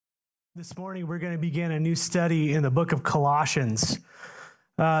This morning, we're going to begin a new study in the book of Colossians.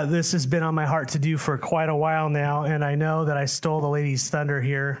 This has been on my heart to do for quite a while now, and I know that I stole the ladies' thunder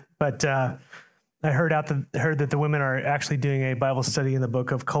here, but I heard that the women are actually doing a Bible study in the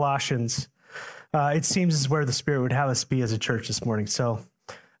book of Colossians. It seems is where the Spirit would have us be as a church this morning. So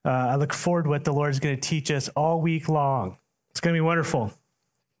I look forward to what the Lord is going to teach us all week long. It's going to be wonderful.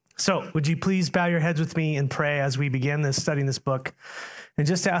 So would you please bow your heads with me and pray as we begin studying this book? And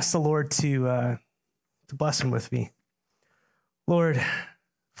just ask the Lord to bless him with me. Lord,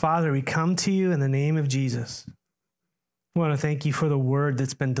 Father, we come to you in the name of Jesus. I want to thank you for the word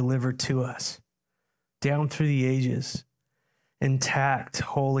that's been delivered to us down through the ages, intact,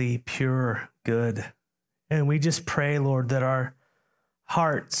 holy, pure, good. And we just pray, Lord, that our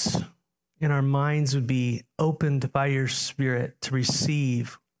hearts and our minds would be opened by your Spirit to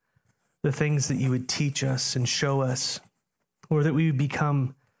receive the things that you would teach us and show us, or that we would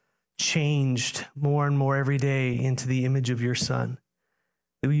become changed more and more every day into the image of your Son,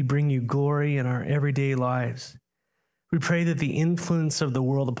 that we bring you glory in our everyday lives. We pray that the influence of the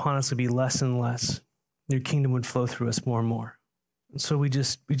world upon us would be less and less. Your kingdom would flow through us more and more. And so we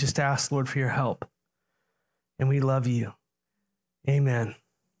just ask, Lord, for your help. And we love you. Amen.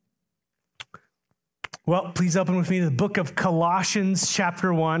 Well, please open with me to the book of Colossians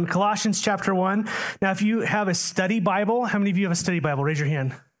chapter 1. Colossians chapter 1. Now, if you have a study Bible, how many of you have a study Bible? Raise your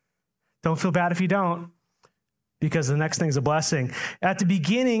hand. Don't feel bad if you don't, because the next thing is a blessing. At the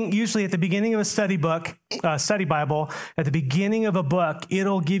beginning, usually at the beginning of a study Bible, at the beginning of a book,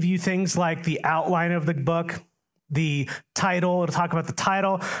 it'll give you things like the outline of the book, the title, it'll talk about the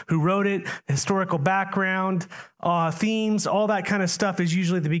title, who wrote it, historical background, themes, all that kind of stuff is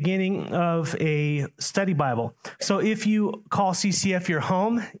usually the beginning of a study Bible. So if you call CCF your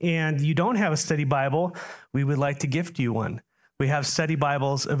home and you don't have a study Bible, we would like to gift you one. We have study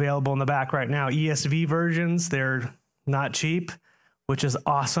Bibles available in the back right now. ESV versions, they're not cheap, which is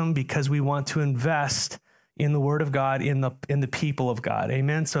awesome because we want to invest in the Word of God, in the people of God.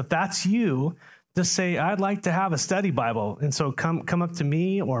 Amen. So if that's you, just say, I'd like to have a study Bible. And so come up to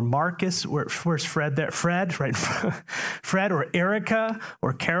me or Marcus, where's Fred there? Fred, right? Fred or Erica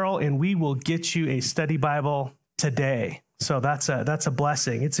or Carol, and we will get you a study Bible today. So that's a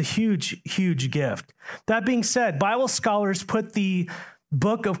blessing. It's a huge, huge gift. That being said, Bible scholars put the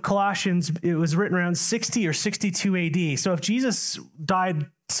book of Colossians, it was written around 60 or 62 AD. So if Jesus died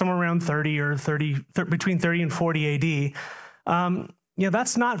somewhere around between 30 and 40 AD,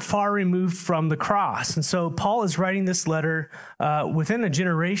 that's not far removed from the cross. And so Paul is writing this letter within a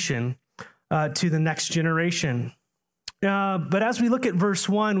generation to the next generation. But as we look at verse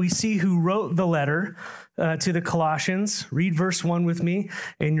 1, we see who wrote the letter to the Colossians. Read verse 1 with me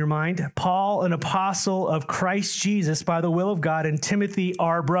in your mind. Paul, an apostle of Christ Jesus by the will of God, and Timothy,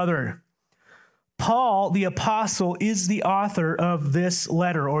 our brother. Paul, the apostle, is the author of this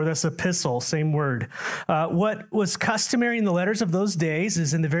letter or this epistle, same word. What was customary in the letters of those days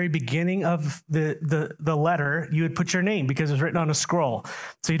is in the very beginning of the letter, you would put your name because it was written on a scroll.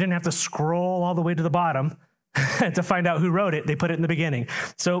 So you didn't have to scroll all the way to the bottom to find out who wrote it. They put it in the beginning.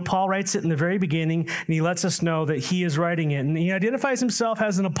 So Paul writes it in the very beginning, and he lets us know that he is writing it. And he identifies himself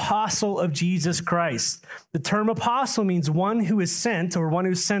as an apostle of Jesus Christ. The term apostle means one who is sent or one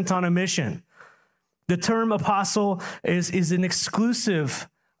who's sent on a mission. The term apostle is an exclusive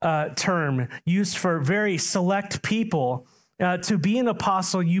term used for very select people. To be an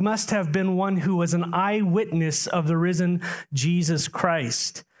apostle, you must have been one who was an eyewitness of the risen Jesus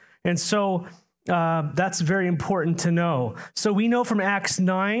Christ. And so that's very important to know. So we know from Acts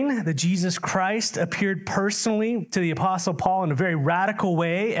 9 that Jesus Christ appeared personally to the Apostle Paul in a very radical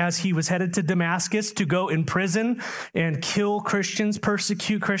way as he was headed to Damascus to go imprison and kill Christians,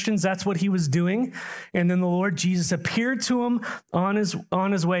 persecute Christians. That's what he was doing. And then the Lord Jesus appeared to him on his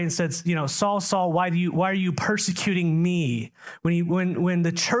way and said, Saul, Saul, why are you persecuting me? When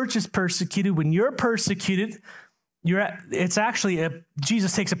the church is persecuted, when you're persecuted,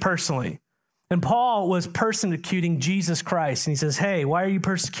 Jesus takes it personally. And Paul was persecuting Jesus Christ. And he says, hey, why are you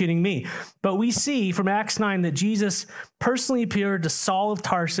persecuting me? But we see from Acts 9 that Jesus personally appeared to Saul of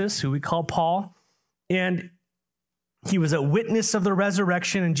Tarsus, who we call Paul. And he was a witness of the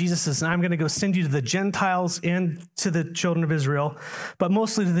resurrection. And Jesus says, I'm going to go send you to the Gentiles and to the children of Israel, but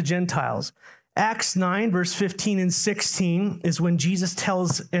mostly to the Gentiles. Acts 9, verse 15 and 16 is when Jesus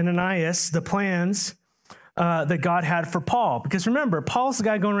tells Ananias the plans that God had for Paul. Because remember, Paul's the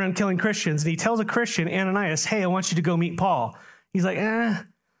guy going around killing Christians, and he tells a Christian, Ananias, hey, I want you to go meet Paul. He's like, I'm a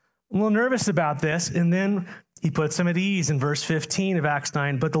little nervous about this. And then He puts him at ease in verse 15 of Acts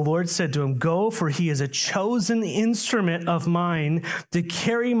 9. But the Lord said to him, "Go, for he is a chosen instrument of mine to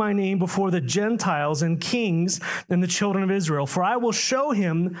carry my name before the Gentiles and kings and the children of Israel. For I will show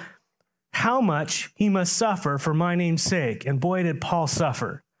him how much he must suffer for my name's sake." And boy, did Paul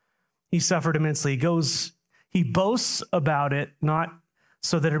suffer. He suffered immensely. He boasts about it, not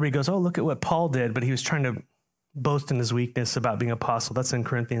so that everybody goes, "Oh, look at what Paul did," but he was trying to boast in his weakness about being apostle. That's in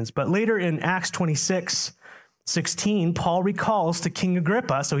Corinthians. But later in Acts 26:16, Paul recalls to King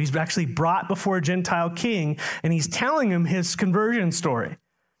Agrippa. So he's actually brought before a Gentile king, and he's telling him his conversion story.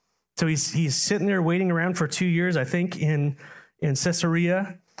 So he's sitting there waiting around for 2 years, I think, in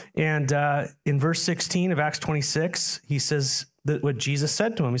Caesarea. And in verse 16 of Acts 26, he says that what Jesus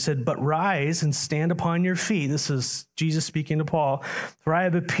said to him. He said, "But rise and stand upon your feet." This is Jesus speaking to Paul. "For I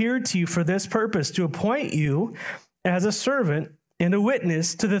have appeared to you for this purpose, to appoint you as a servant and a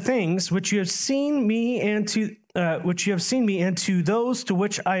witness to the things which you have seen me and to those to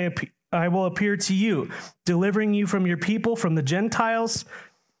which I will appear to you, delivering you from your people, from the Gentiles,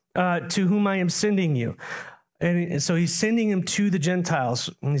 to whom I am sending you." And so he's sending him to the Gentiles,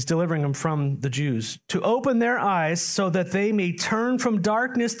 and he's delivering them from the Jews, to open their eyes so that they may turn from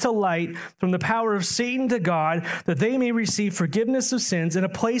darkness to light, from the power of Satan to God, that they may receive forgiveness of sins and a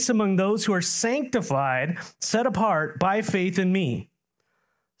place among those who are sanctified, set apart by faith in me.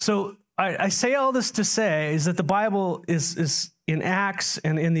 So I say all this to say is that the Bible is in Acts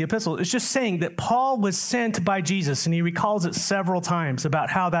and in the epistle, it's just saying that Paul was sent by Jesus, and he recalls it several times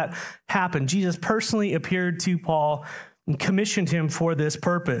about how that happened. Jesus personally appeared to Paul and commissioned him for this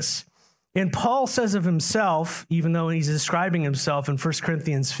purpose. And Paul says of himself, even though he's describing himself in 1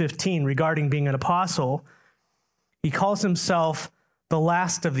 Corinthians 15 regarding being an apostle, he calls himself the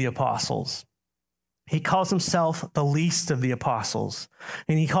last of the apostles. He calls himself the least of the apostles,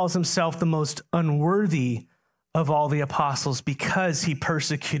 and he calls himself the most unworthy of all the apostles because he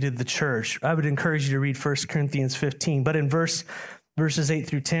persecuted the church. I would encourage you to read 1 Corinthians 15, but in verses 8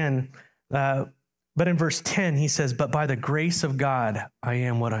 through 10, but in verse 10, he says, "But by the grace of God, I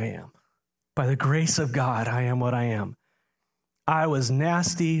am what I am. By the grace of God, I am what I am. I was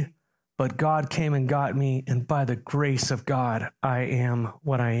nasty, but God came and got me, and by the grace of God, I am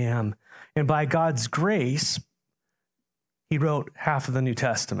what I am." And by God's grace, he wrote half of the New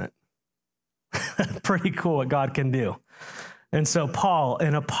Testament. Pretty cool what God can do. And so Paul,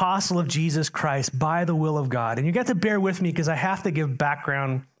 an apostle of Jesus Christ by the will of God. And you got to bear with me because I have to give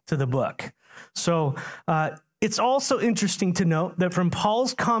background to the book. So it's also interesting to note that from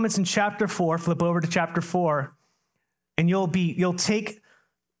Paul's comments in chapter 4, flip over to chapter 4, and you'll take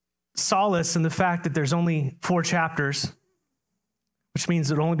solace in the fact that there's only 4 chapters, which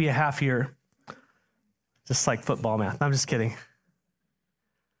means it'll only be a half year. Just like football math. I'm just kidding.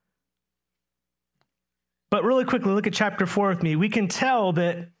 But really quickly, look at chapter 4 with me. We can tell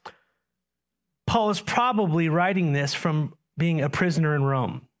that Paul is probably writing this from being a prisoner in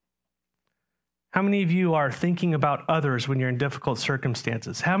Rome. How many of you are thinking about others when you're in difficult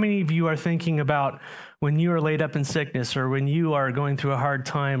circumstances? How many of you are thinking about when you are laid up in sickness, or when you are going through a hard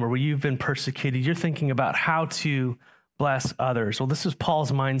time, or when you've been persecuted? You're thinking about how to bless others. Well, this is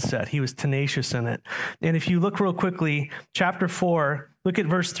Paul's mindset. He was tenacious in it. And if you look real quickly, chapter 4, look at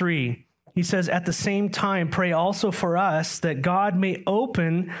verse 3. He says, "At the same time, pray also for us that God may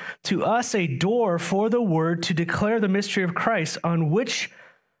open to us a door for the word to declare the mystery of Christ, on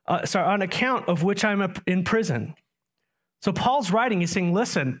account of which I'm in prison." So Paul's writing, he's saying,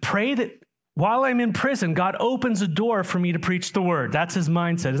 listen, pray that while I'm in prison, God opens a door for me to preach the word. That's his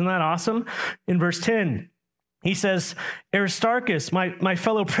mindset. Isn't that awesome? In verse 10, he says, "Aristarchus, my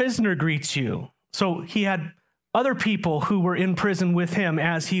fellow prisoner, greets you." So he had other people who were in prison with him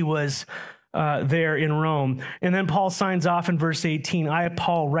as he was there in Rome. And then Paul signs off in verse 18, "I,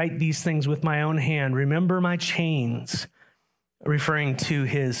 Paul, write these things with my own hand. Remember my chains," referring to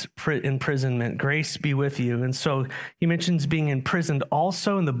his imprisonment. "Grace be with you." And so he mentions being imprisoned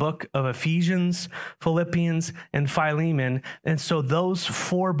also in the book of Ephesians, Philippians, and Philemon. And so those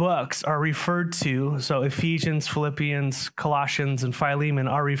 4 books are referred to. So Ephesians, Philippians, Colossians, and Philemon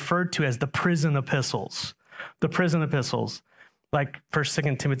are referred to as the prison epistles. The prison epistles, like 1st,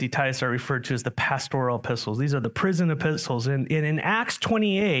 2nd Timothy, Titus, are referred to as the pastoral epistles. These are the prison epistles. And in Acts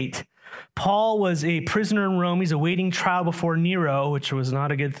 28, Paul was a prisoner in Rome. He's awaiting trial before Nero, which was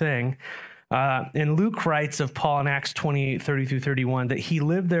not a good thing. And Luke writes of Paul in Acts 28, 30 through 31, that he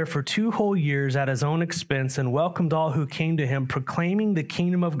lived there for 2 whole years at his own expense and welcomed all who came to him, proclaiming the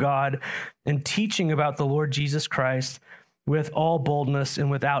kingdom of God and teaching about the Lord Jesus Christ with all boldness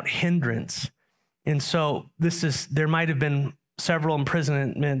and without hindrance. And so there might have been several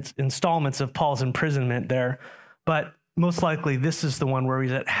installments of Paul's imprisonment there, but most likely this is the one where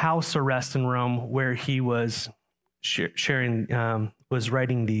he's at house arrest in Rome, where he was was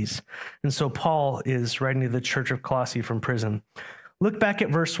writing these. And so Paul is writing to the church of Colossae from prison. Look back at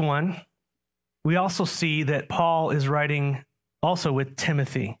verse 1. We also see that Paul is writing also with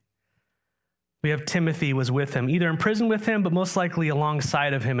Timothy. We have Timothy was with him, either in prison with him, but most likely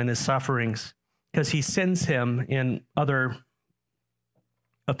alongside of him in his sufferings, because he sends him in other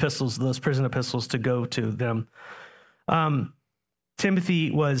epistles, those prison epistles, to go to them. Timothy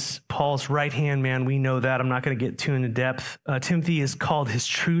was Paul's right-hand man. We know that. I'm not going to get too into depth. Timothy is called his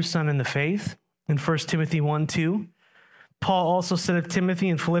true son in the faith in 1 Timothy 1:2. Paul also said of Timothy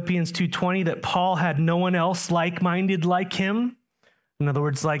in Philippians 2:20 that Paul had no one else like-minded like him. In other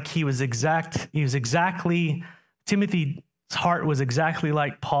words, like Timothy's heart was exactly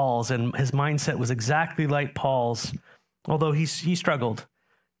like Paul's, and his mindset was exactly like Paul's, although he struggled,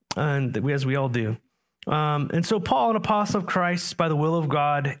 and as we all do. And so Paul, an apostle of Christ by the will of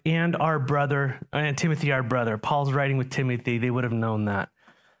God, and our brother, and Timothy, our brother. Paul's writing with Timothy. They would have known that.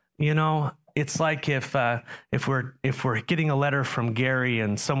 You know, it's like if we're getting a letter from Gary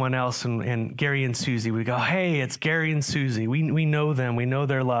and someone else, and Gary and Susie, we go, hey, it's Gary and Susie. We know them. We know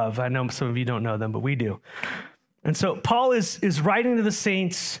their love. I know some of you don't know them, but we do. And so Paul is writing to the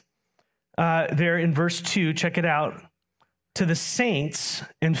saints there in verse 2. Check it out. To the saints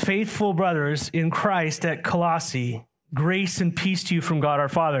and faithful brothers in Christ at Colossae, grace and peace to you from God our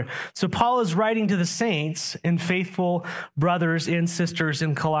Father. So Paul is writing to the saints and faithful brothers and sisters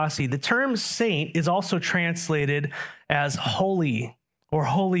in Colossae. The term saint is also translated as holy or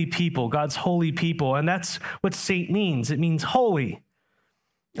holy people, God's holy people. And that's what saint means. It means holy.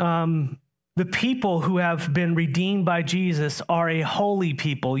 The people who have been redeemed by Jesus are a holy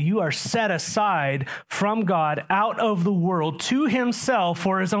people. You are set aside from God out of the world to himself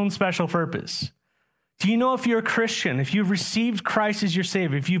for his own special purpose. Do you know if you're a Christian, if you've received Christ as your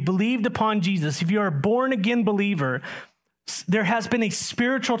Savior, if you've believed upon Jesus, if you're a born-again believer, there has been a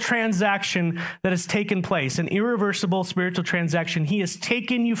spiritual transaction that has taken place, an irreversible spiritual transaction. He has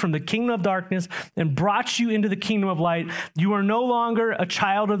taken you from the kingdom of darkness and brought you into the kingdom of light. You are no longer a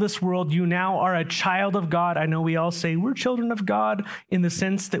child of this world. You now are a child of God. I know we all say we're children of God in the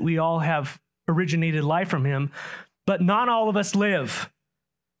sense that we all have originated life from him, but not all of us live.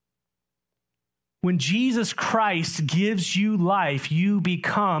 When Jesus Christ gives you life, you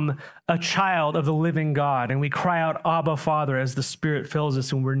become a child of the living God. And we cry out, Abba, Father, as the Spirit fills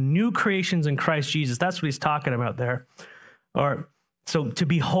us. And we're new creations in Christ Jesus. That's what he's talking about there. So to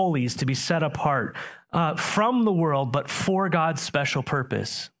be holy is to be set apart from the world, but for God's special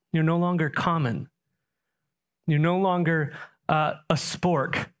purpose. You're no longer common. You're no longer a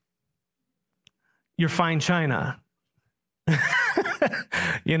spork. You're fine china.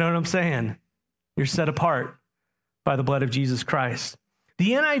 You know what I'm saying? You're set apart by the blood of Jesus Christ.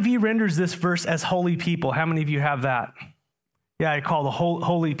 The NIV renders this verse as holy people. How many of you have that? Yeah, I call the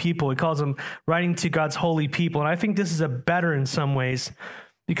holy people. He calls them writing to God's holy people. And I think this is a better in some ways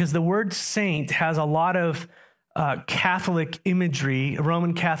because the word saint has a lot of Catholic imagery,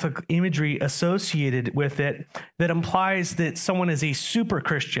 Roman Catholic imagery associated with it that implies that someone is a super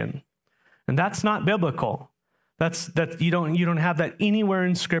Christian. And that's not biblical. That you don't have that anywhere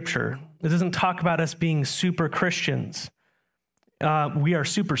in Scripture. It doesn't talk about us being super Christians. We are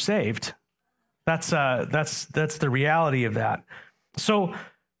super saved. That's the reality of that. So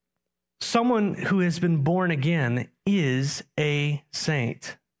someone who has been born again is a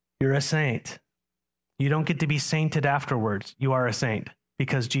saint. You're a saint. You don't get to be sainted afterwards. You are a saint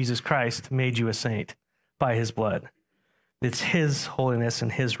because Jesus Christ made you a saint by his blood. It's his holiness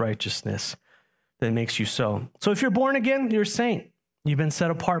and his righteousness that makes you so. So if you're born again, you're a saint. You've been set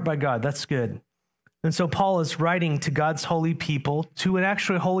apart by God. That's good. And so Paul is writing to God's holy people, to an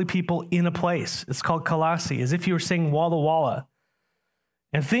actually holy people in a place. It's called Colossae, as if you were saying Walla Walla.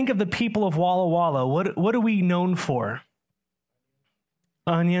 And think of the people of Walla Walla. What are we known for?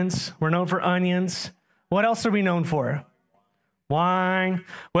 Onions. We're known for onions. What else are we known for? Wine.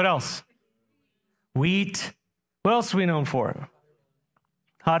 What else? Wheat. What else are we known for?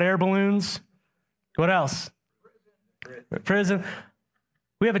 Hot air balloons. What else? Prison.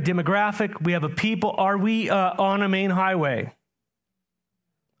 We have a demographic. We have a people. Are we on a main highway?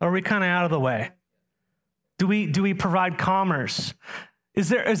 Are we kind of out of the way? Do we provide commerce? Is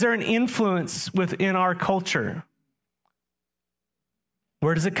there an influence within our culture?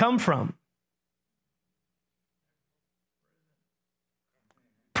 Where does it come from?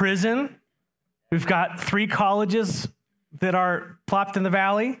 Prison. We've got 3 colleges that are plopped in the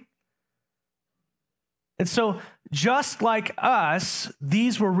valley. And so just like us,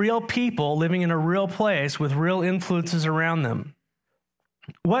 these were real people living in a real place with real influences around them.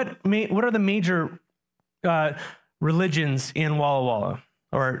 What are the major religions in Walla Walla,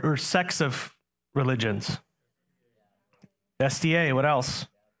 or sects of religions? SDA, what else?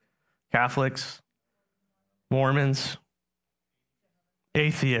 Catholics, Mormons,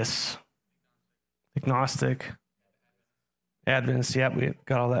 atheists, agnostic, Adventists. Yep, we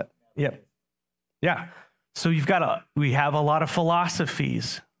got all that. Yep. Yeah. So we have a lot of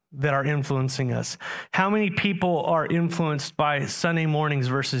philosophies that are influencing us. How many people are influenced by Sunday mornings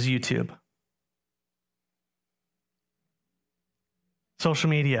versus YouTube? Social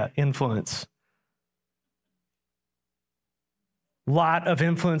media influence. Lot of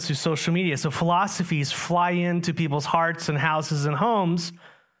influence through social media. So philosophies fly into people's hearts and houses and homes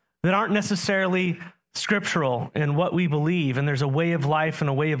that aren't necessarily scriptural in what we believe. And there's a way of life and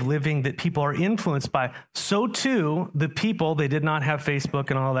a way of living that people are influenced by. So too, the people, they did not have Facebook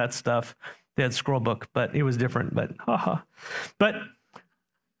and all that stuff. They had Scrollbook, but it was different. But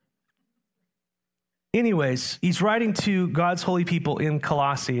anyways, he's writing to God's holy people in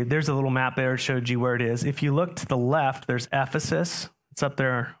Colossae. There's a little map there that showed you where it is. If you look to the left, there's Ephesus. It's up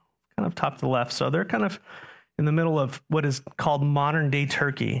there, kind of top to the left. So they're kind of in the middle of what is called modern day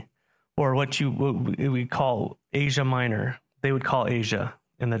Turkey, or what we call Asia Minor. They would call Asia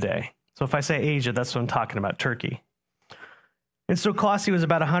in the day. So if I say Asia, that's what I'm talking about, Turkey. And so Colossae was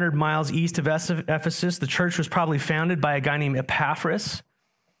about 100 miles east of Ephesus. The church was probably founded by a guy named Epaphras.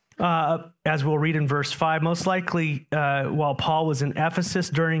 As we'll read in verse 5, most likely while Paul was in Ephesus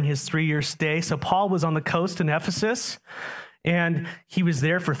during his 3-year stay. So Paul was on the coast in Ephesus, and he was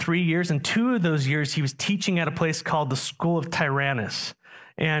there for 3 years. And 2 of those years, he was teaching at a place called the School of Tyrannus.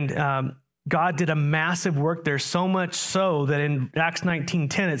 And God did a massive work there, so much so that in Acts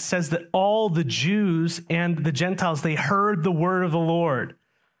 19:10, it says that all the Jews and the Gentiles, they heard the word of the Lord.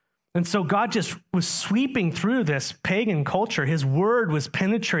 And so God just was sweeping through this pagan culture. His word was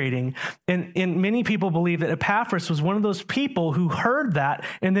penetrating. And many people believe that Epaphras was one of those people who heard that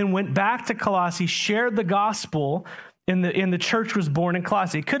and then went back to Colossae, shared the gospel, and the church was born in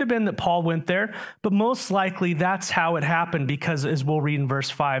Colossae. It could have been that Paul went there, but most likely that's how it happened, because as we'll read in verse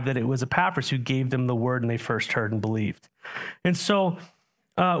 5, that it was Epaphras who gave them the word and they first heard and believed. And so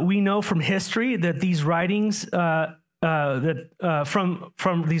we know from history that these writings from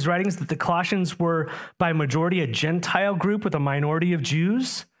these writings that the Colossians were by majority a Gentile group with a minority of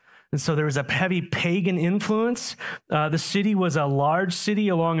Jews. And so there was a heavy pagan influence. The city was a large city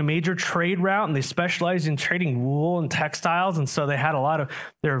along a major trade route, and they specialized in trading wool and textiles. And so they had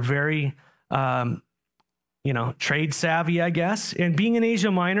they're very, trade savvy, I guess. And being in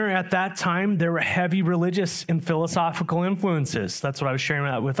Asia Minor at that time, there were heavy religious and philosophical influences. That's what I was sharing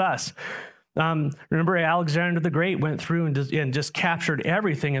about with us. Remember, Alexander the Great went through and just captured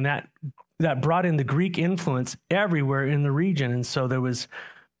everything, and that brought in the Greek influence everywhere in the region. And so there was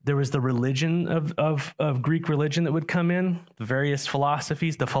the religion of Greek religion that would come in, the various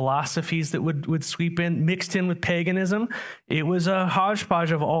philosophies, the philosophies that would sweep in, mixed in with paganism. It was a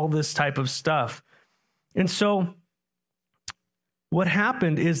hodgepodge of all this type of stuff. And so what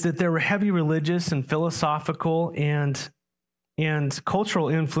happened is that there were heavy religious and philosophical and cultural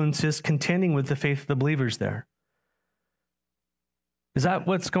influences contending with the faith of the believers there. Is that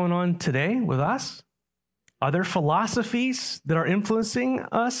what's going on today with us? Are there philosophies that are influencing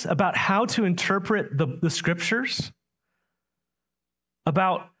us about how to interpret the scriptures?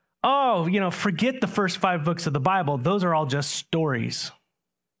 About, forget the first 5 books of the Bible. Those are all just stories.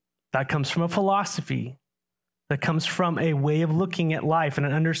 That comes from a philosophy. That comes from a way of looking at life and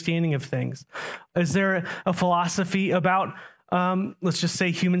an understanding of things. Is there a philosophy about, let's just say,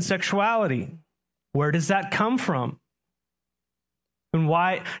 human sexuality? Where does that come from? And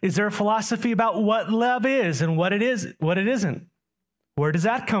why is there a philosophy about what love is and what it isn't? Where does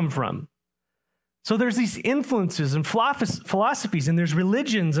that come from? So there's these influences and philosophies, and there's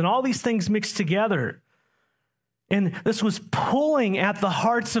religions and all these things mixed together. And this was pulling at the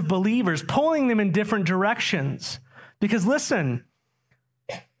hearts of believers, pulling them in different directions. Because listen,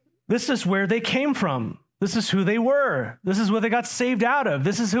 this is where they came from. This is who they were. This is what they got saved out of.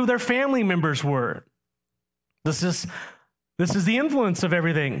 This is who their family members were. This is the influence of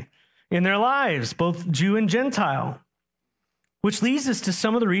everything in their lives, both Jew and Gentile, which leads us to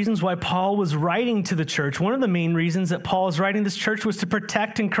some of the reasons why Paul was writing to the church. One of the main reasons that Paul was writing this church was to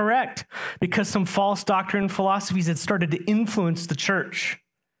protect and correct, because some false doctrine and philosophies had started to influence the church,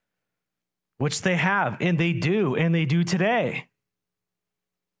 which they have, and they do today.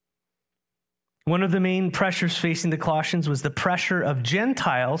 One of the main pressures facing the Colossians was the pressure of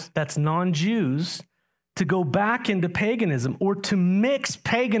Gentiles, that's non-Jews, to go back into paganism or to mix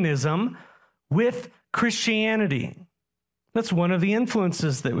paganism with Christianity. That's one of the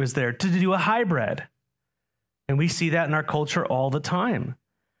influences that was there, to do a hybrid. And we see that in our culture all the time.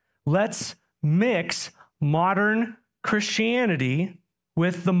 Let's mix modern Christianity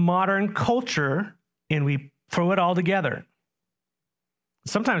with the modern culture, and we throw it all together.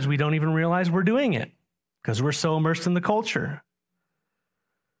 Sometimes we don't even realize we're doing it because we're so immersed in the culture.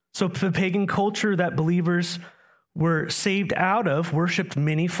 So the pagan culture that believers were saved out of worshiped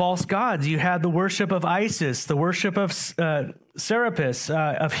many false gods. You had the worship of Isis, the worship of Serapis,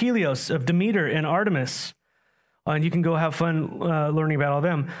 of Helios, of Demeter and Artemis. And you can go have fun learning about all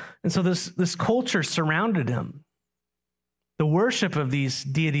them. And so this culture surrounded them. The worship of these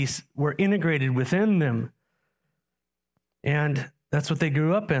deities were integrated within them. And that's what they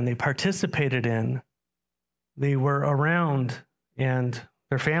grew up in. They participated in. They were around, and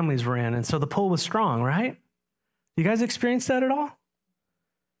their families were in. And so the pull was strong, right? You guys experience that at all?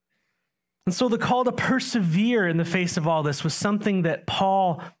 And so the call to persevere in the face of all this was something that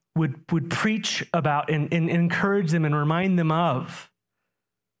Paul would preach about and encourage them and remind them of.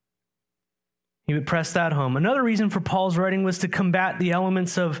 He would press that home. Another reason for Paul's writing was to combat the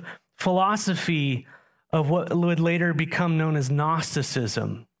elements of philosophy of what would later become known as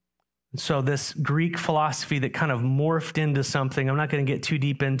Gnosticism. So this Greek philosophy that kind of morphed into something. I'm not going to get too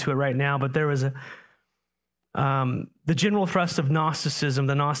deep into it right now, but there was the general thrust of Gnosticism,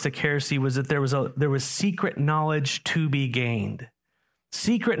 the Gnostic heresy, was that there was secret knowledge to be gained.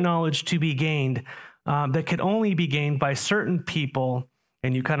 Secret knowledge to be gained that could only be gained by certain people,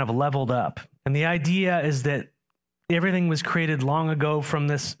 and you kind of leveled up. And the idea is that everything was created long ago from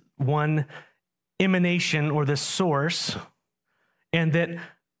this one emanation or this source, and that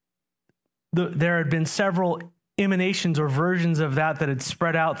there had been several emanations or versions of that had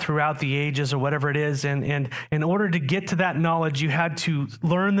spread out throughout the ages or whatever it is. And in order to get to that knowledge, you had to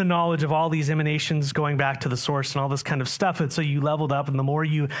learn the knowledge of all these emanations going back to the source and all this kind of stuff. And so you leveled up, and the more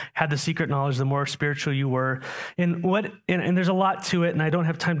you had the secret knowledge, the more spiritual you were. And there's a lot to it, and I don't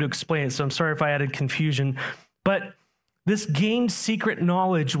have time to explain it, so I'm sorry if I added confusion. But this gained secret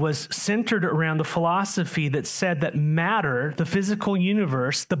knowledge was centered around the philosophy that said that matter, the physical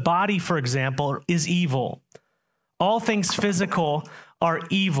universe, the body, for example, is evil. All things physical are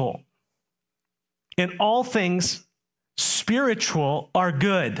evil. And all things spiritual are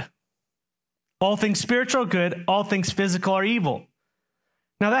good. All things spiritual are good. All things physical are evil.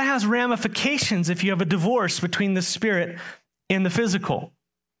 Now that has ramifications if you have a divorce between the spirit and the physical.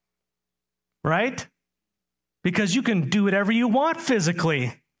 Right? Because you can do whatever you want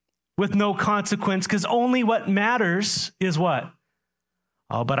physically with no consequence, because only what matters is what?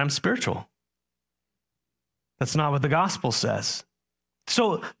 Oh, but I'm spiritual. That's not what the gospel says.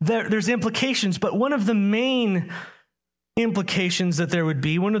 So there's implications, but one of the main implications that there would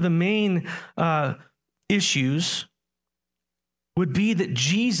be, one of the main issues would be that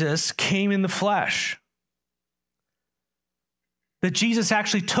Jesus came in the flesh. That Jesus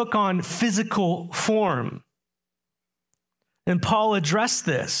actually took on physical form. And Paul addressed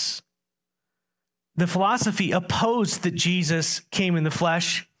this. The philosophy opposed that Jesus came in the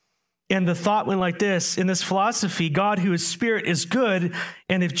flesh. And the thought went like this: in this philosophy, God who is spirit is good.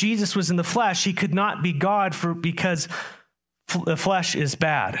 And if Jesus was in the flesh, he could not be God because the flesh is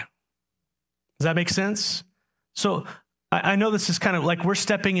bad. Does that make sense? So I know this is kind of like we're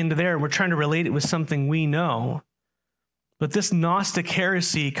stepping into there. We're trying to relate it with something we know. But this Gnostic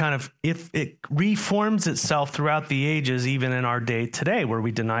heresy kind of, it reforms itself throughout the ages, even in our day today, where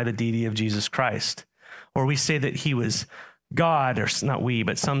we deny the deity of Jesus Christ. Or we say that he was God, or not we,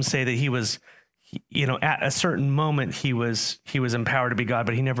 but some say that he was, at a certain moment he was empowered to be God,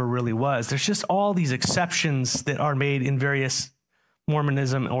 but he never really was. There's just all these exceptions that are made in various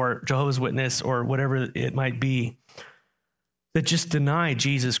Mormonism or Jehovah's Witness or whatever it might be that just deny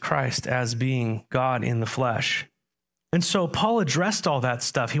Jesus Christ as being God in the flesh. And so Paul addressed all that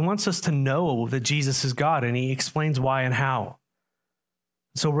stuff. He wants us to know that Jesus is God, and he explains why and how.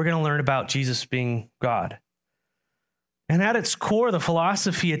 So we're going to learn about Jesus being God. And at its core, the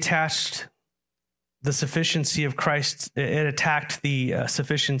philosophy attached the sufficiency of Christ. It attacked the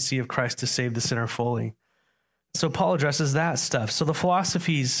sufficiency of Christ to save the sinner fully. So Paul addresses that stuff. So the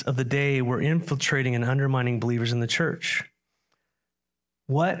philosophies of the day were infiltrating and undermining believers in the church.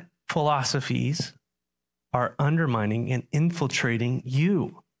 What philosophies are undermining and infiltrating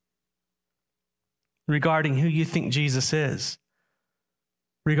you regarding who you think Jesus is,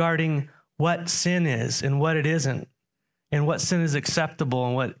 regarding what sin is and what it isn't, and what sin is acceptable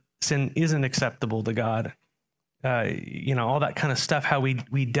and what sin isn't acceptable to God? All that kind of stuff, how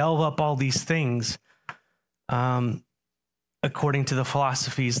we delve up all these things according to the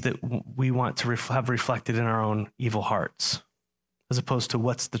philosophies that we want to have reflected in our own evil hearts, as opposed to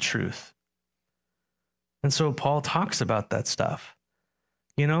what's the truth. And so Paul talks about that stuff,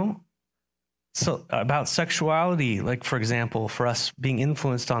 so about sexuality, like, for example, for us being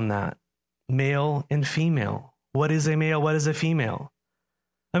influenced on that, male and female. What is a male? What is a female?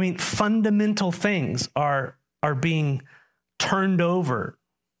 I mean, fundamental things are being turned over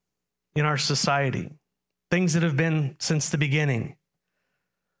in our society. Things that have been since the beginning.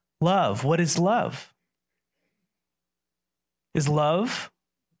 Love. What is love? Is love,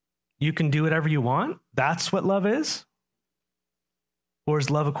 you can do whatever you want? That's what love is? Or is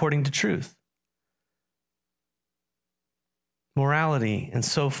love according to truth? Morality and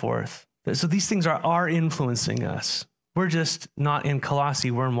so forth. So these things are influencing us. We're just not in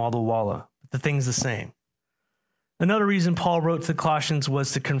Colossae, we're in Walla Walla. The thing's the same. Another reason Paul wrote to the Colossians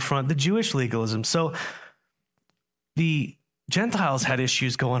was to confront the Jewish legalism. So the Gentiles had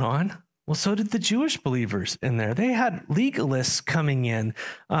issues going on. Well, so did the Jewish believers in there. They had legalists coming in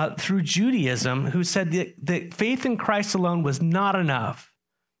through Judaism who said that faith in Christ alone was not enough.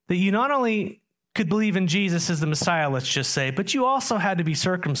 That you not only could believe in Jesus as the Messiah, let's just say, but you also had to be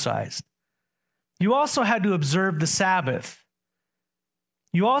circumcised. You also had to observe the Sabbath.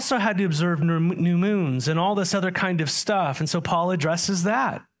 You also had to observe new moons and all this other kind of stuff. And so Paul addresses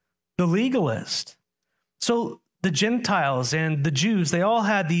that, the legalist. So the Gentiles and the Jews, they all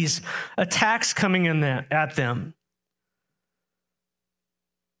had these attacks coming in at them.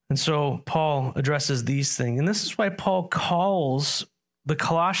 And so Paul addresses these things. And this is why Paul calls the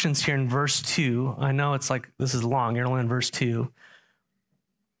Colossians here in verse 2. I know it's like, this is long. You're only in verse 2.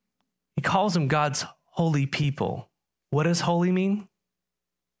 He calls them God's holy people. What does holy mean?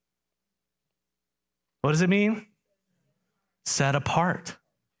 What does it mean? Set apart.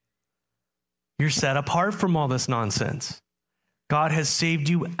 You're set apart from all this nonsense. God has saved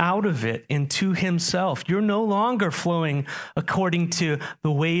you out of it into himself. You're no longer flowing according to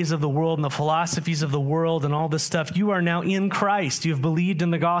the ways of the world and the philosophies of the world and all this stuff. You are now in Christ. You've believed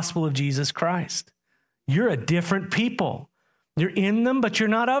in the gospel of Jesus Christ. You're a different people. You're in them, but you're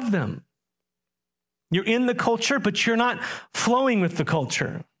not of them. You're in the culture, but you're not flowing with the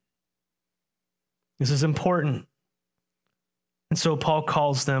culture. This is important. And so Paul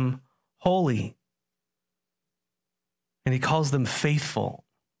calls them holy. And he calls them faithful.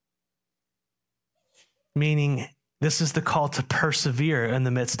 Meaning, this is the call to persevere in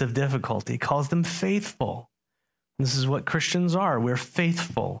the midst of difficulty. He calls them faithful. This is what Christians are. We're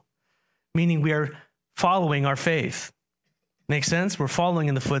faithful. Meaning we are following our faith. Make sense? We're following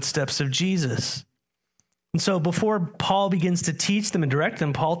in the footsteps of Jesus. And so before Paul begins to teach them and direct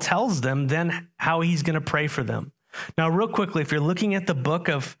them, Paul tells them then how he's going to pray for them. Now, real quickly, if you're looking at the book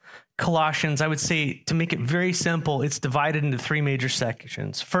of Colossians, I would say, to make it very simple, it's divided into three major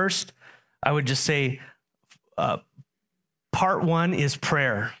sections. First, I would just say part one is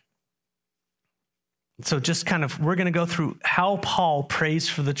prayer. So just we're going to go through how Paul prays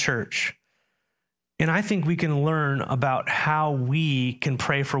for the church. And I think we can learn about how we can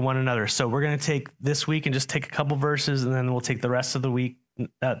pray for one another. So we're going to take this week and just take a couple verses, and then we'll take the rest of the week,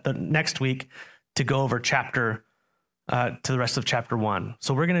 the next week, to go over to the rest of chapter 1.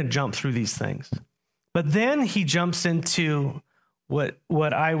 So we're going to jump through these things. But then he jumps into what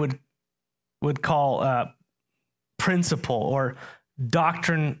I would call principle or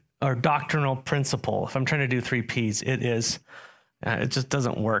doctrine or doctrinal principle. If I'm trying to do 3 Ps, it just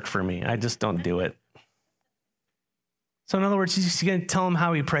doesn't work for me. I just don't do it. So in other words, he's going to tell them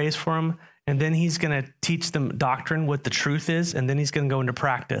how he prays for them, and then he's going to teach them doctrine, what the truth is, and then he's going to go into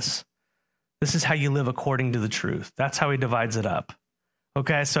practice. This is how you live according to the truth. That's how he divides it up.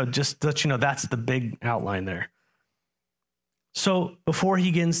 Okay, so just to let you know, that's the big outline there. So before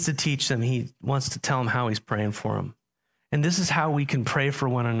he begins to teach them, he wants to tell them how he's praying for them. And this is how we can pray for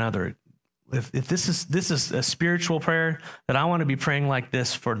one another. If this is a spiritual prayer, that I want to be praying like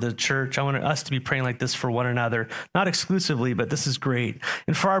this for the church. I want us to be praying like this for one another, not exclusively, but this is great.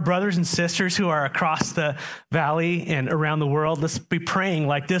 And for our brothers and sisters who are across the valley and around the world, let's be praying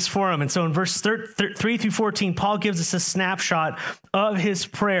like this for them. And so in verse 3 through 14, Paul gives us a snapshot of his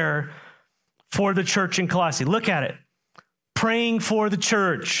prayer for the church in Colossae. Look at it. Praying for the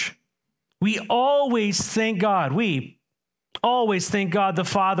church. We always thank God. Always thank God, the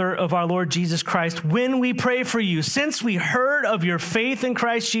Father of our Lord Jesus Christ, when we pray for you, since we heard of your faith in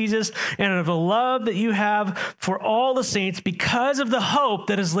Christ Jesus and of the love that you have for all the saints because of the hope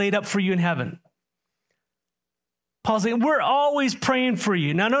that is laid up for you in heaven. Paul's saying, we're always praying for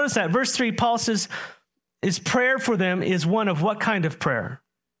you. Now notice that, verse 3, Paul says, his prayer for them is one of what kind of prayer?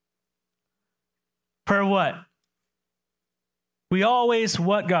 Prayer what? We always,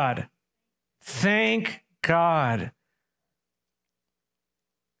 what God? Thank God.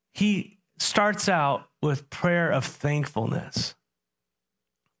 He starts out with prayer of thankfulness.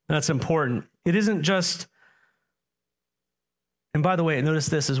 That's important. It isn't just, and by the way, notice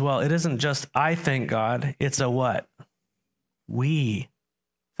this as well. It isn't just I thank God. It's a what? We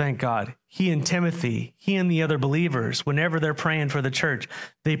thank God. He and Timothy, he and the other believers, whenever they're praying for the church,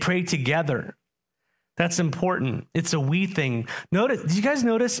 they pray together. That's important. It's a we thing. Notice, did you guys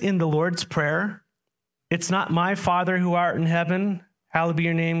notice in the Lord's Prayer, it's not my Father who art in heaven, hallowed be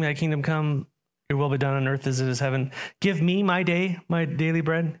your name, thy kingdom come, your will be done on earth as it is heaven. Give me my daily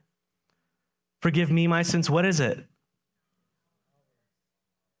bread. Forgive me my sins. What is it?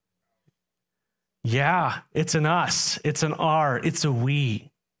 Yeah, it's an us. It's an our. It's a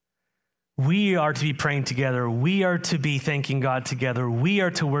we. We are to be praying together. We are to be thanking God together. We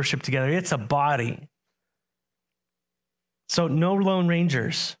are to worship together. It's a body. So no lone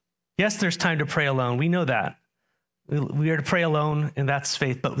rangers. Yes, there's time to pray alone. We know that. We are to pray alone, and that's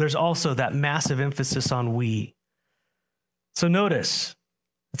faith. But there's also that massive emphasis on we. So notice,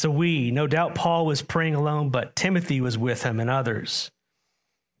 it's a we. No doubt Paul was praying alone, but Timothy was with him and others.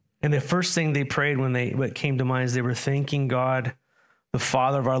 And the first thing they prayed what came to mind is they were thanking God, the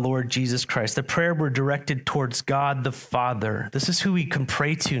Father of our Lord Jesus Christ. The prayer were directed towards God the Father. This is who we can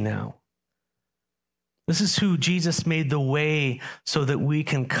pray to now. This is who Jesus made the way so that we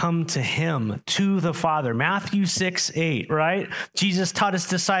can come to him, to the Father. Matthew 6:8, right? Jesus taught his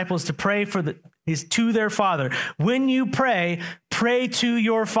disciples to pray to their Father. When you pray, pray to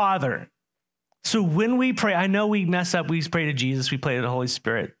your Father. So when we pray, I know we mess up. We pray to Jesus. We pray to the Holy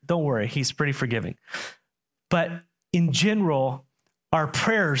Spirit. Don't worry. He's pretty forgiving. But in general, our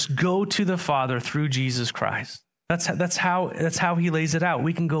prayers go to the Father through Jesus Christ. That's how he lays it out.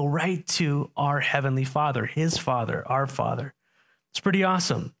 We can go right to our Heavenly Father, his Father, our Father. It's pretty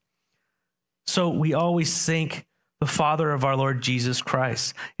awesome. So we always thank the Father of our Lord Jesus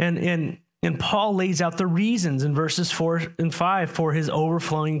Christ. And Paul lays out the reasons in verses 4 and 5 for his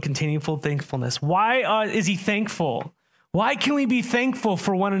overflowing, continual thankfulness. Why is he thankful? Why can we be thankful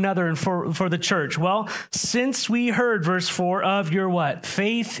for one another and for the church? Well, since we heard, verse 4, of your what?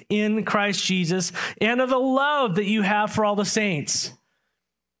 Faith in Christ Jesus and of the love that you have for all the saints.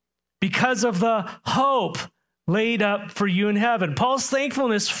 Because of the hope laid up for you in heaven. Paul's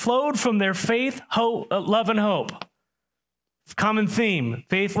thankfulness flowed from their faith, hope, love, and hope. Common theme,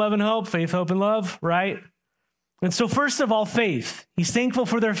 faith, love, and hope, faith, hope, and love, right? And so first of all, faith. He's thankful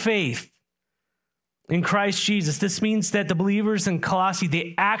for their faith in Christ Jesus. This means that the believers in Colossae,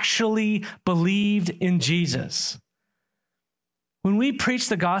 they actually believed in Jesus. When we preach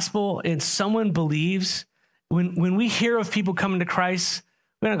the gospel and someone believes, when we hear of people coming to Christ,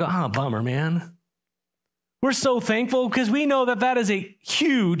 we're going to go, oh, bummer, man. We're so thankful because we know that is a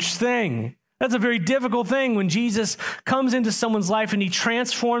huge thing. That's a very difficult thing when Jesus comes into someone's life and he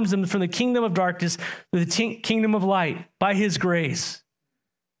transforms them from the kingdom of darkness to the kingdom of light by his grace.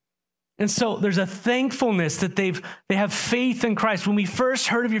 And so there's a thankfulness that they have faith in Christ. When we first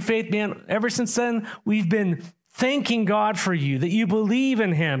heard of your faith, man, ever since then, we've been thanking God for you, that you believe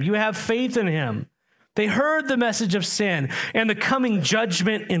in him, you have faith in him. They heard the message of sin and the coming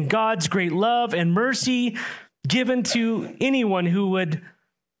judgment and God's great love and mercy given to anyone who would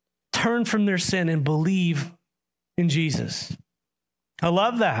turn from their sin and believe in Jesus. I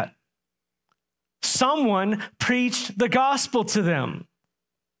love that. Someone preached the gospel to them.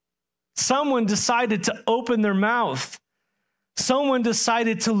 Someone decided to open their mouth. Someone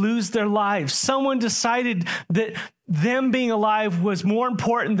decided to lose their lives. Someone decided that them being alive was more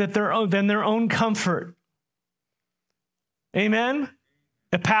important than their own comfort. Amen?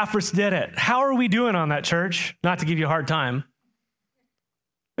 Epaphras did it. How are we doing on that, church? Not to give you a hard time.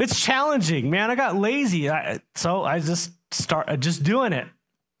 It's challenging, man. I got lazy, so I just started just doing it.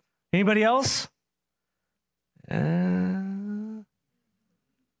 Anybody else?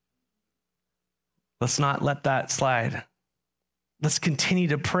 Let's not let that slide. Let's continue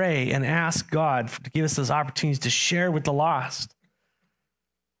to pray and ask God to give us those opportunities to share with the lost,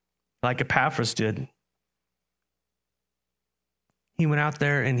 like Epaphras did. He went out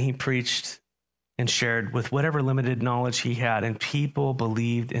there and he preached and shared with whatever limited knowledge he had, and people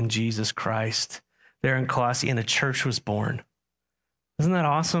believed in Jesus Christ there in Colossae, and a church was born. Isn't that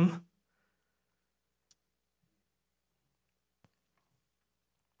awesome?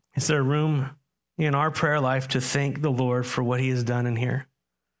 Is there room in our prayer life to thank the Lord for what he has done in here?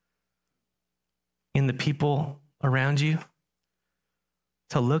 In the people around you?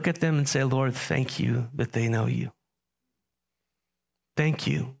 To look at them and say, Lord, thank you that they know you. Thank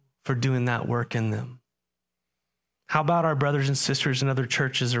you for doing that work in them. How about our brothers and sisters in other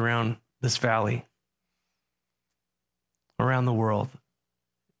churches around this valley, around the world?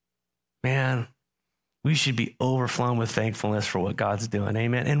 Man, we should be overflowing with thankfulness for what God's doing,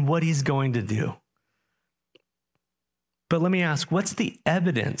 amen, and what he's going to do. But let me ask, what's the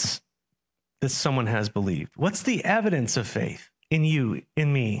evidence that someone has believed? What's the evidence of faith in you,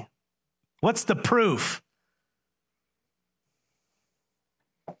 in me? What's the proof?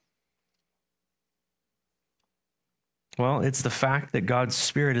 Well, it's the fact that God's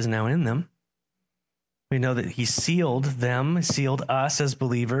Spirit is now in them. We know that he sealed them, sealed us as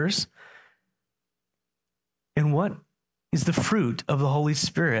believers. And what is the fruit of the Holy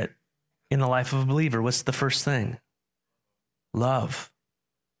Spirit in the life of a believer? What's the first thing? Love.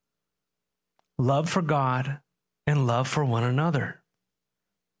 Love for God and love for one another.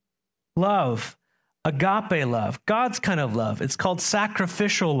 Love, agape love, God's kind of love. It's called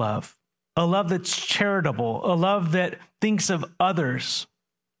sacrificial love, a love that's charitable, a love that thinks of others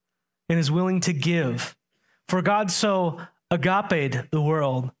and is willing to give. For God so agape'd the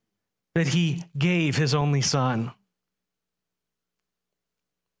world that he gave his only son.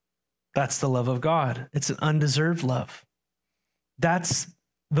 That's the love of God. It's an undeserved love. That's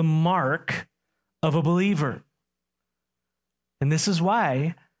the mark of a believer. And this is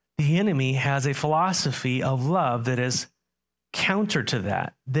why the enemy has a philosophy of love that is counter to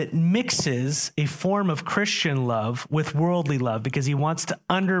that, that mixes a form of Christian love with worldly love because he wants to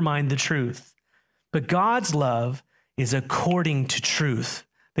undermine the truth. But God's love is according to truth.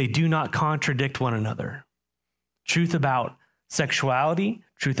 They do not contradict one another. Truth about sexuality,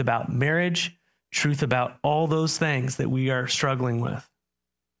 truth about marriage, truth about all those things that we are struggling with.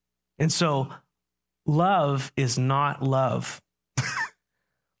 And so love is not love.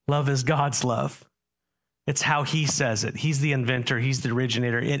 Love is God's love. It's how he says it. He's the inventor. He's the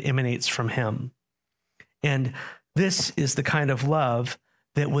originator. It emanates from him. And this is the kind of love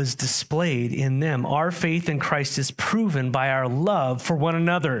that was displayed in them. Our faith in Christ is proven by our love for one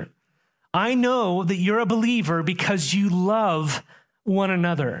another. I know that you're a believer because you love one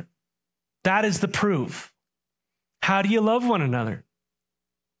another. That is the proof. How do you love one another?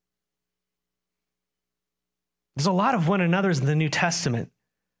 There's a lot of one another's in the New Testament.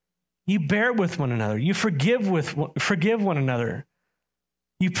 You bear with one another. You forgive one another.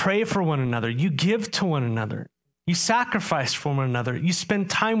 You pray for one another. You give to one another. You sacrifice for one another. You spend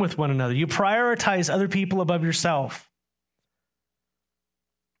time with one another. You prioritize other people above yourself.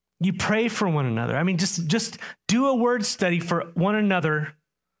 You pray for one another. I mean, just do a word study for one another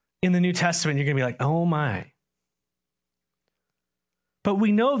in the New Testament. You're going to be like, oh my. But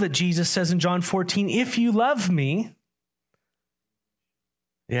we know that Jesus says in John 14, if you love me,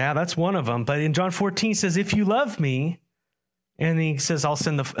 yeah, that's one of them. But in John 14, he says, if you love me, and he says, I'll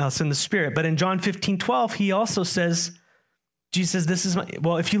send the Spirit. But in John 15:12, he also says, Jesus says,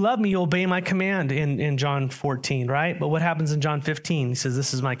 if you love me, you'll obey my command in John 14, right? But what happens in John 15? He says,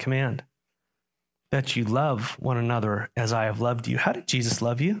 this is my command, that you love one another as I have loved you. How did Jesus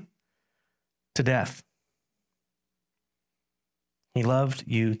love you? To death. He loved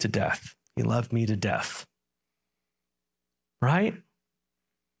you to death. He loved me to death. Right?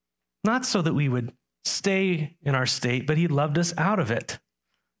 Not so that we would stay in our state, but he loved us out of it.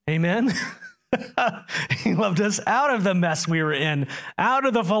 Amen? He loved us out of the mess we were in, out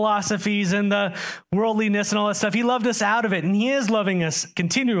of the philosophies and the worldliness and all that stuff. He loved us out of it, and he is loving us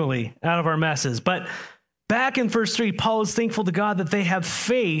continually out of our messes. But back in verse 3, Paul is thankful to God that they have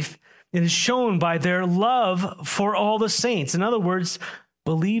faith. It is shown by their love for all the saints. In other words,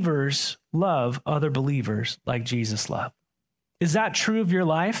 believers love other believers like Jesus loved. Is that true of your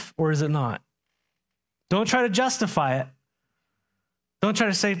life, or is it not? Don't try to justify it. Don't try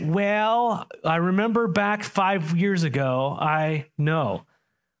to say, well, I remember back 5 years ago. No.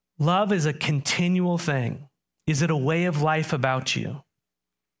 Love is a continual thing. Is it a way of life about you?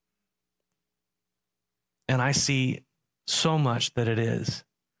 And I see so much that it is.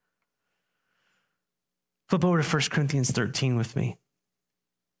 Flip over to 1 Corinthians 13 with me.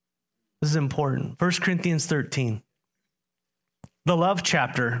 This is important. 1 Corinthians 13. The love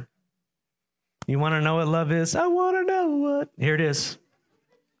chapter. You want to know what love is? I want to know what. Here it is.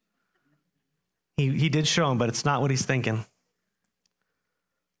 He did show him, but it's not what he's thinking.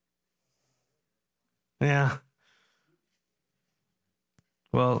 Yeah.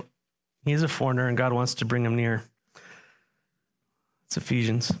 Well, he's a foreigner and God wants to bring him near. It's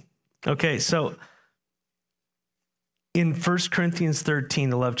Ephesians. Okay, so in 1 Corinthians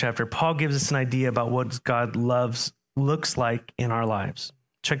 13, the love chapter, Paul gives us an idea about what God loves looks like in our lives.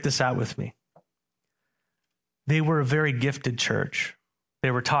 Check this out with me. They were a very gifted church.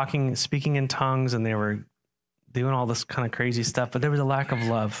 They were speaking in tongues, and they were doing all this kind of crazy stuff, but there was a lack of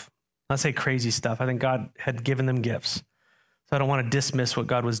love. Not say crazy stuff. I think God had given them gifts. So I don't want to dismiss what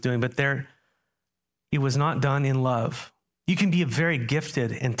God was doing, but it was not done in love. You can be a very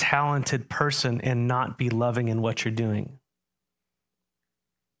gifted and talented person and not be loving in what you're doing.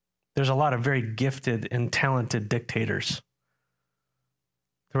 There's a lot of very gifted and talented dictators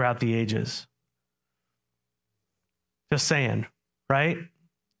throughout the ages. Just saying, right?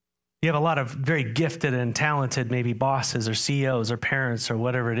 You have a lot of very gifted and talented, maybe bosses or CEOs or parents or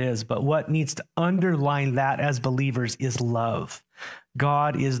whatever it is. But what needs to underline that as believers is love.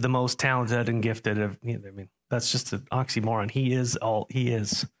 God is the most talented and gifted of, I mean, that's just an oxymoron. He is all he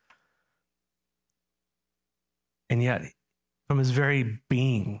is. And yet, from his very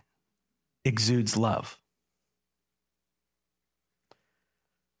being, exudes love.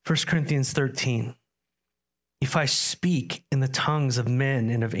 1 Corinthians 13. If I speak in the tongues of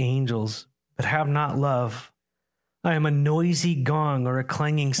men and of angels, but have not love, I am a noisy gong or a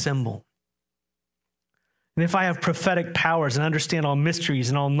clanging cymbal. And if I have prophetic powers and understand all mysteries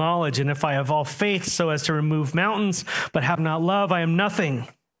and all knowledge, and if I have all faith so as to remove mountains, but have not love, I am nothing.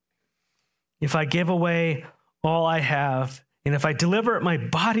 If I give away all I have, and if I deliver my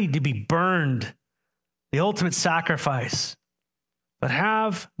body to be burned, the ultimate sacrifice, but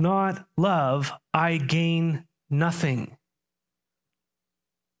have not love, I gain nothing.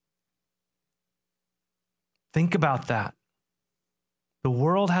 Think about that. The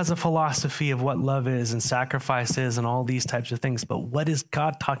world has a philosophy of what love is and sacrifice is and all these types of things, but what is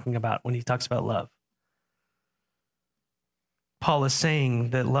God talking about when he talks about love? Paul is saying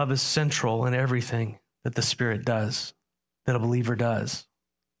that love is central in everything that the Spirit does, that a believer does,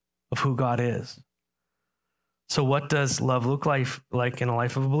 of who God is. So what does love look like in a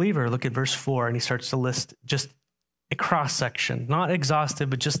life of a believer? Look at verse 4, and he starts to list just a cross-section, not exhaustive,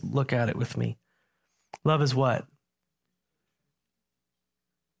 but just look at it with me. Love is what?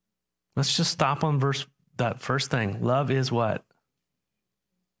 Let's just stop on that first thing. Love is what?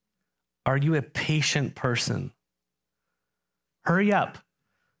 Are you a patient person? Hurry up.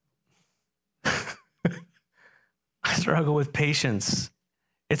 I struggle with patience.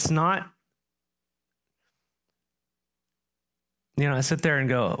 It's not, I sit there and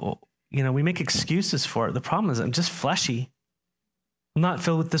go, we make excuses for it. The problem is I'm just fleshy. I'm not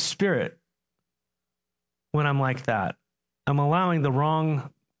filled with the Spirit when I'm like that. I'm allowing the wrong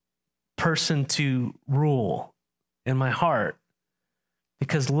person to rule in my heart.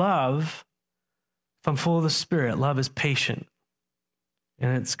 Because love, if I'm full of the Spirit, love is patient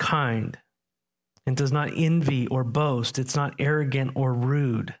and it's kind and does not envy or boast. It's not arrogant or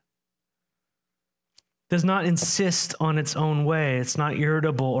rude. Does not insist on its own way. It's not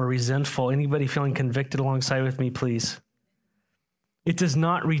irritable or resentful. Anybody feeling convicted alongside with me, please? It does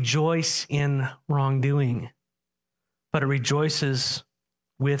not rejoice in wrongdoing, but it rejoices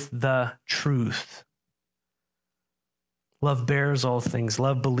with the truth. Love bears all things.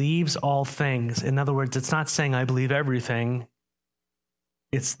 Love believes all things. In other words, it's not saying I believe everything.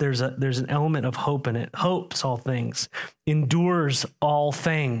 There's an element of hope in it. Hopes all things, endures all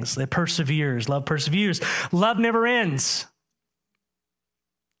things. It perseveres. Love perseveres. Love never ends.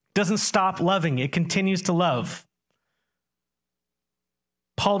 Doesn't stop loving. It continues to love.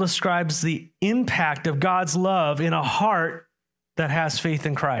 Paul describes the impact of God's love in a heart that has faith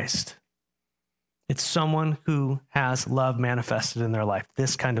in Christ. It's someone who has love manifested in their life,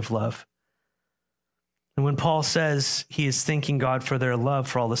 this kind of love. And when Paul says he is thanking God for their love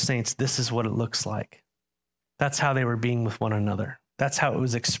for all the saints, this is what it looks like. That's how they were being with one another. That's how it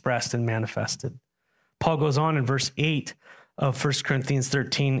was expressed and manifested. Paul goes on in verse 8 of 1 Corinthians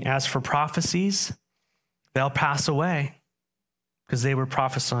 13, as for prophecies, they'll pass away because they were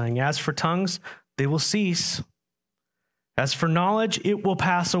prophesying. As for tongues, they will cease. As for knowledge, it will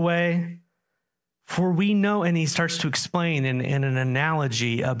pass away. For we know, and he starts to explain in an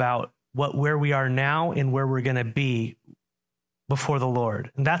analogy about where we are now and where we're going to be before the Lord.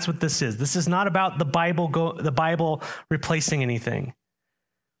 And that's what this is. This is not about the Bible replacing anything.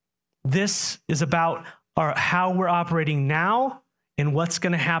 This is about how we're operating now and what's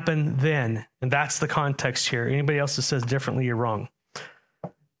going to happen then. And that's the context here. Anybody else that says differently, you're wrong.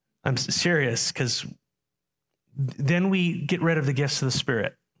 I'm serious, because then we get rid of the gifts of the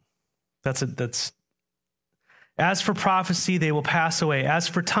Spirit. That's as for prophecy, they will pass away. As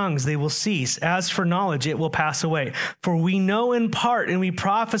for tongues, they will cease. As for knowledge, it will pass away. For we know in part and we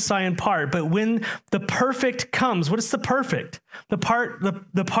prophesy in part. But when the perfect comes, what is the perfect? The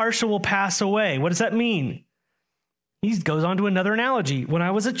partial will pass away. What does that mean? He goes on to another analogy. When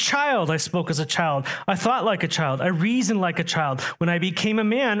I was a child, I spoke as a child. I thought like a child. I reasoned like a child. When I became a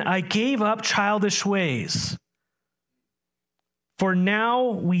man, I gave up childish ways. For now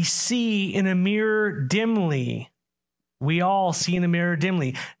we see in a mirror dimly. We all see in a mirror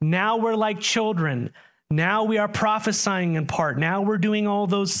dimly. Now we're like children. Now we are prophesying in part. Now we're doing all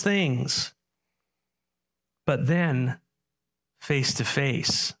those things. But then, face to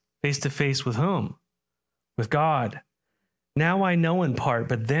face. Face to face with whom? With God. Now I know in part,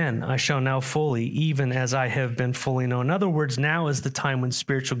 but then I shall know fully, even as I have been fully known. In other words, now is the time when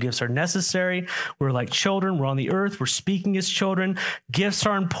spiritual gifts are necessary. We're like children. We're on the earth. We're speaking as children. Gifts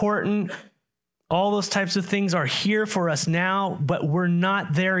are important. All those types of things are here for us now, but we're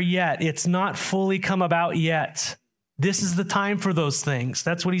not there yet. It's not fully come about yet. This is the time for those things.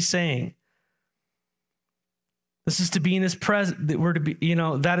 That's what he's saying. This is to be in his presence. We're to be,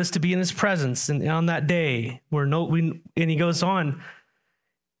 that is to be in his presence. And on that day, and he goes on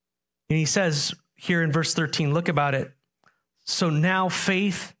and he says here in verse 13, look about it. So now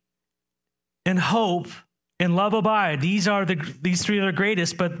faith and hope and love abide. These three are the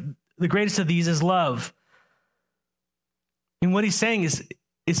greatest, but the greatest of these is love. And what he's saying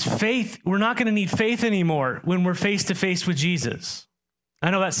is faith. We're not going to need faith anymore when we're face to face with Jesus.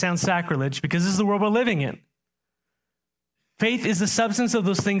 I know that sounds sacrilege because this is the world we're living in. Faith is the substance of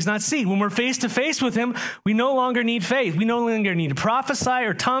those things not seen. When we're face to face with him, we no longer need faith. We no longer need to prophesy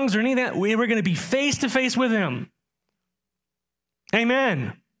or tongues or any of that. We're going to be face to face with him.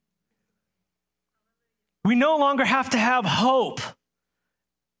 Amen. We no longer have to have hope.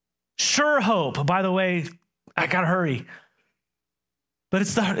 Sure hope. By the way, I got to hurry. But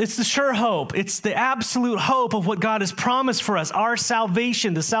it's the sure hope. It's the absolute hope of what God has promised for us. Our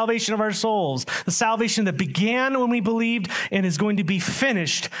salvation, the salvation of our souls, the salvation that began when we believed and is going to be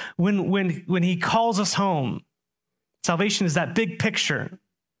finished when he calls us home. Salvation is that big picture.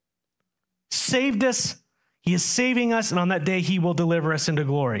 Saved us. He is saving us. And on that day, he will deliver us into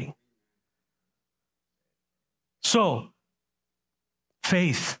glory. So,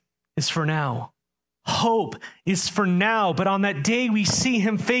 faith is for now. Hope is for now, but on that day we see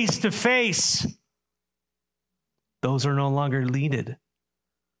him face to face. Those are no longer needed.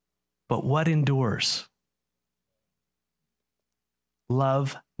 But what endures?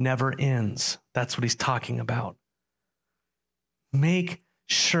 Love never ends. That's what he's talking about. Make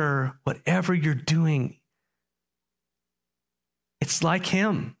sure whatever you're doing, it's like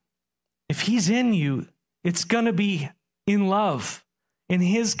him. If he's in you, it's going to be in love. In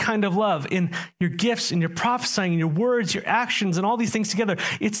his kind of love, in your gifts, in your prophesying, in your words, your actions, and all these things together.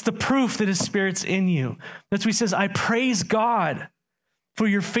 It's the proof that his Spirit's in you. That's what he says, I praise God for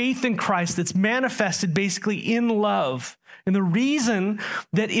your faith in Christ that's manifested basically in love. And the reason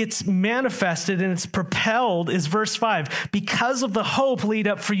that it's manifested and it's propelled is verse 5, because of the hope laid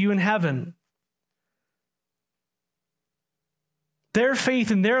up for you in heaven. Their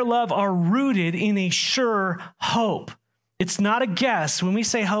faith and their love are rooted in a sure hope. It's not a guess. When we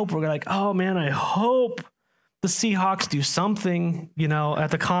say hope, we're like, oh man, I hope the Seahawks do something,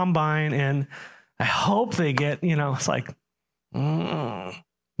 at the combine, and I hope they get, it's like,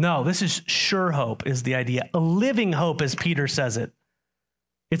 No, this is sure hope is the idea. A living hope, as Peter says it.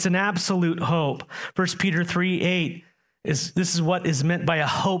 It's an absolute hope. 1 Peter 3:8 this is what is meant by a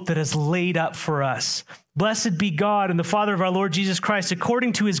hope that is laid up for us. Blessed be God and the Father of our Lord Jesus Christ.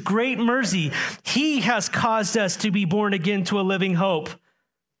 According to his great mercy, he has caused us to be born again to a living hope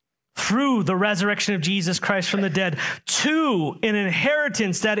through the resurrection of Jesus Christ from the dead, to an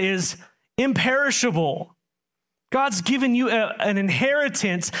inheritance that is imperishable. God's given you an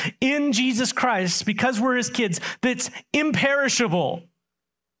inheritance in Jesus Christ because we're his kids that's imperishable.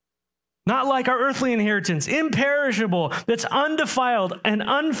 Not like our earthly inheritance, imperishable, that's undefiled and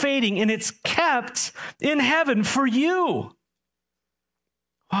unfading, and it's kept in heaven for you.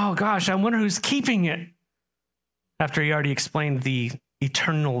 Oh gosh, I wonder who's keeping it. After he already explained the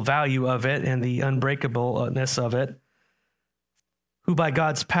eternal value of it and the unbreakableness of it, who by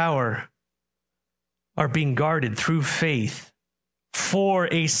God's power are being guarded through faith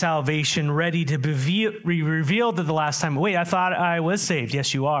for a salvation ready to be revealed at the last time. Wait, I thought I was saved.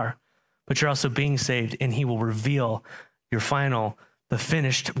 Yes, you are. But you're also being saved, and he will reveal the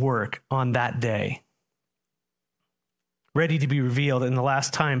finished work on that day. Ready to be revealed in the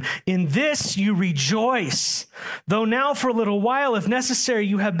last time. In this you rejoice, though now for a little while, if necessary,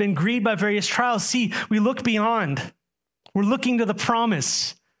 you have been grieved by various trials. See, we look beyond. We're looking to the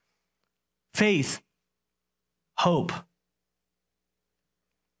promise. Faith, hope.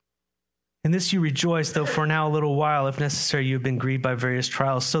 In this you rejoice, though for now a little while, if necessary, you have been grieved by various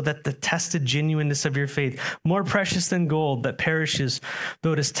trials, so that the tested genuineness of your faith, more precious than gold that perishes,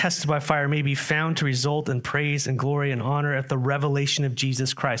 though it is tested by fire, may be found to result in praise and glory and honor at the revelation of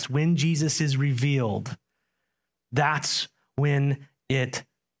Jesus Christ. When Jesus is revealed, that's when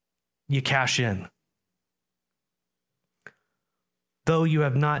you cash in. Though you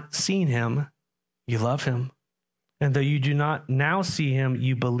have not seen him, you love him. And though you do not now see him,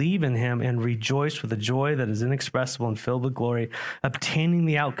 you believe in him and rejoice with a joy that is inexpressible and filled with glory, obtaining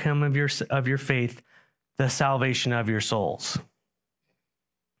the outcome of your faith, the salvation of your souls.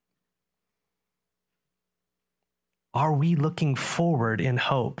 Are we looking forward in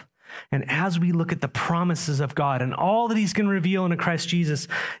hope? And as we look at the promises of God and all that he's going to reveal in Christ Jesus,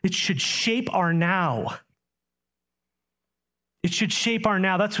 it should shape our now. It should shape our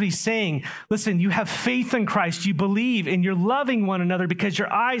now. That's what he's saying. Listen, you have faith in Christ. You believe and you're loving one another because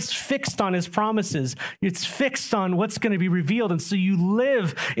your eyes fixed on his promises. It's fixed on what's going to be revealed. And so you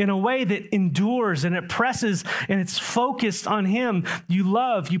live in a way that endures and it presses and it's focused on him. You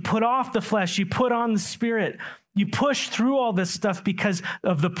love, you put off the flesh, you put on the spirit. You push through all this stuff because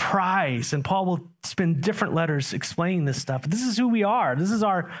of the prize. And Paul will spend different letters explaining this stuff. This is who we are. This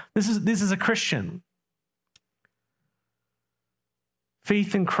is a Christian.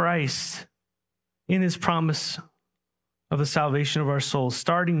 Faith in Christ, in his promise of the salvation of our souls,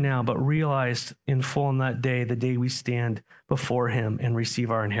 starting now, but realized in full on that day, the day we stand before him and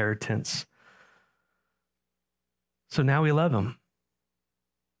receive our inheritance. So now we love him,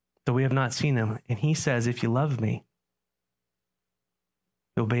 though we have not seen him. And he says, if you love me,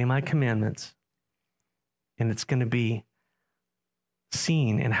 obey my commandments, and it's going to be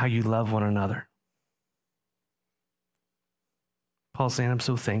seen in how you love one another. Paul's saying, I'm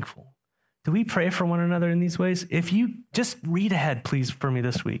so thankful. Do we pray for one another in these ways? If you just read ahead, please, for me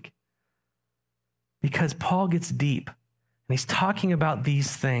this week. Because Paul gets deep, and he's talking about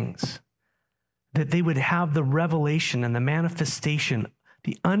these things, that they would have the revelation and the manifestation,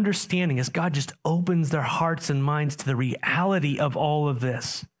 the understanding as God just opens their hearts and minds to the reality of all of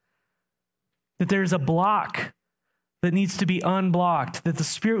this. That there's a block that needs to be unblocked, that the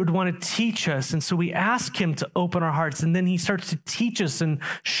Spirit would want to teach us. And so we ask him to open our hearts, and then he starts to teach us and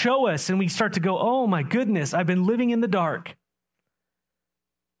show us, and we start to go, oh my goodness, I've been living in the dark.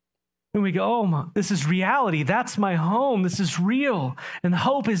 And we go, oh, this is reality. That's my home. This is real. And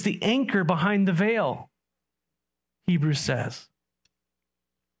hope is the anchor behind the veil, Hebrews says.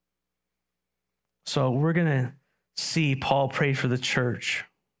 So we're going to see Paul pray for the church,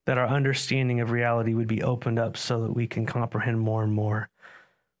 that our understanding of reality would be opened up so that we can comprehend more and more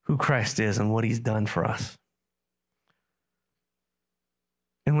who Christ is and what he's done for us.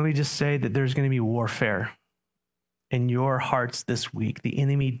 And let me just say that there's going to be warfare in your hearts this week. The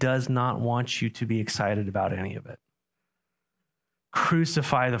enemy does not want you to be excited about any of it.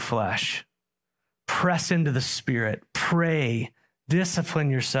 Crucify the flesh. Press into the Spirit. Pray.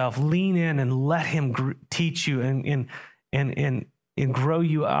 Discipline yourself. Lean in and let him teach you and grow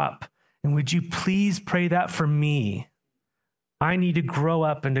you up. And would you please pray that for me? I need to grow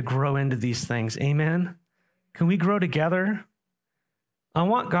up and to grow into these things. Amen? Can we grow together? I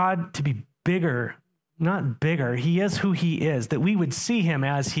want God to be bigger, not bigger. He is who he is, that we would see him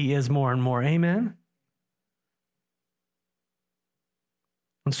as he is more and more. Amen?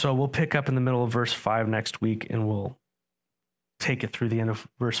 And so we'll pick up in the middle of verse 5 next week, and we'll take it through the end of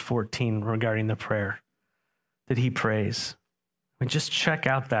verse 14 regarding the prayer that he prays. And just check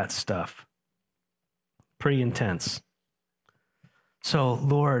out that stuff. Pretty intense. So,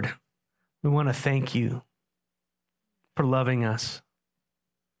 Lord, we want to thank you for loving us.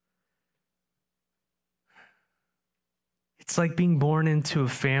 It's like being born into a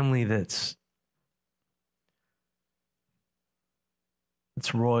family that's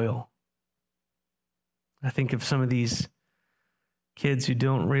royal. I think of some of these kids who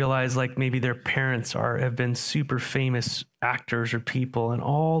don't realize, like maybe their parents have been super famous actors or people, and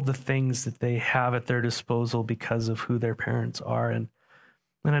all the things that they have at their disposal because of who their parents are. And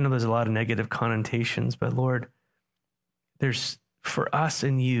I know there's a lot of negative connotations, but Lord, there's, for us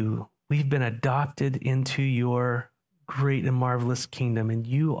and you, we've been adopted into your great and marvelous kingdom, and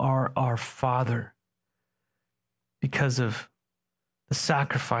you are our Father because of the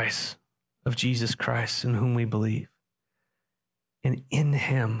sacrifice of Jesus Christ, in whom we believe. And in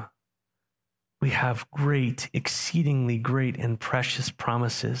him, we have great, exceedingly great and precious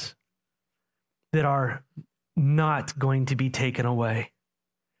promises that are not going to be taken away,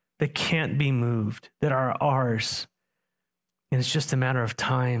 that can't be moved, that are ours. And it's just a matter of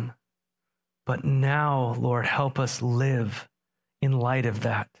time. But now, Lord, help us live in light of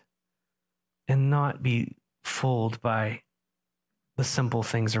that and not be fooled by the simple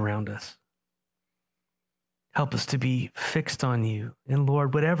things around us. Help us to be fixed on you. And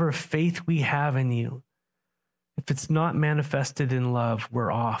Lord, whatever faith we have in you, if it's not manifested in love, we're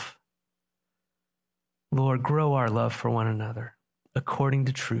off. Lord, grow our love for one another according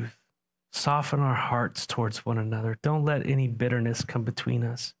to truth. Soften our hearts towards one another. Don't let any bitterness come between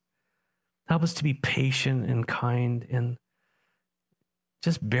us. Help us to be patient and kind and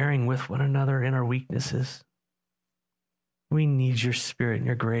just bearing with one another in our weaknesses. We need your spirit and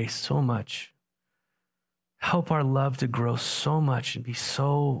your grace so much. Help our love to grow so much and be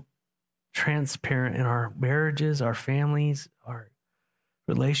so transparent in our marriages, our families, our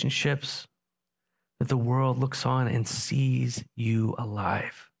relationships, that the world looks on and sees you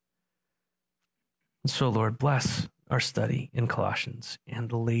alive. And so, Lord, bless our study in Colossians and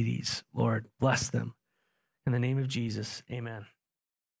the ladies, Lord, bless them. In the name of Jesus, amen.